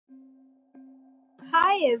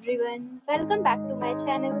Hi everyone, welcome back to my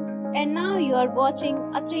channel. And now you are watching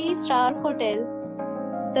a 3-star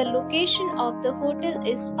hotel. The location of the hotel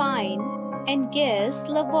is fine and guests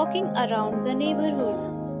love walking around the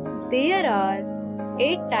neighborhood. There are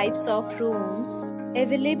 8 types of rooms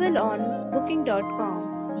available on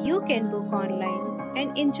booking.com. You can book online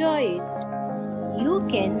and enjoy it. You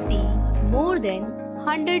can see more than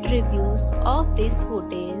 100 reviews of this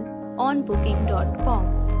hotel on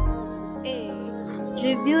booking.com. Its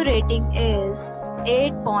review rating is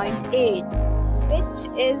 8.8, which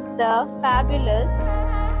is the fabulous.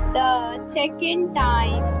 The check-in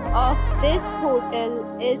time of this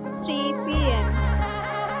hotel is 3 p.m.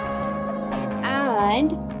 and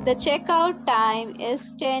the checkout time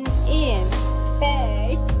is 10 a.m.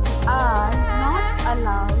 Pets are not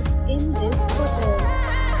allowed in this hotel.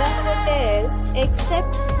 The hotel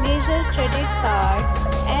accepts major credit cards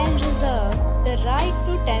and reserves the right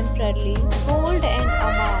to temporarily hold an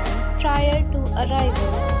amount prior to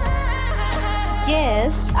arrival.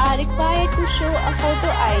 Guests are required to show a photo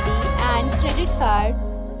ID and credit card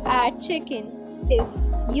at check-in.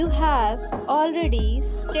 If you have already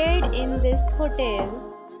stayed in this hotel,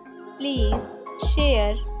 please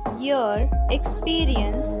share your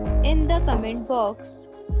experience in the comment box.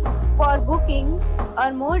 For booking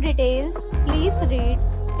or more details, please read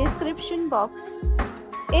description box.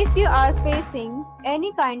 If you are facing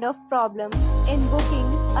any kind of problem in booking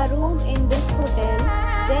a room in this hotel,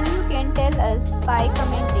 then you can tell us by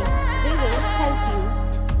commenting. We will help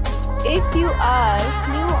you. If you are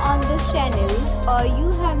new on this channel or you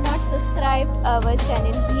have not subscribed our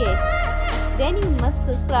channel yet, then you must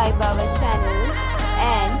subscribe our channel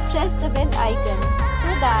and press the bell icon so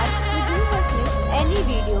that you do not miss any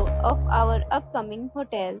video of our upcoming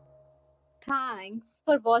hotel. Thanks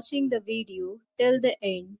for watching the video till the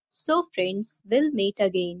end. So friends, we'll meet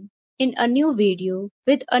again in a new video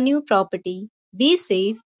with a new property. Be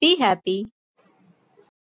safe, be happy.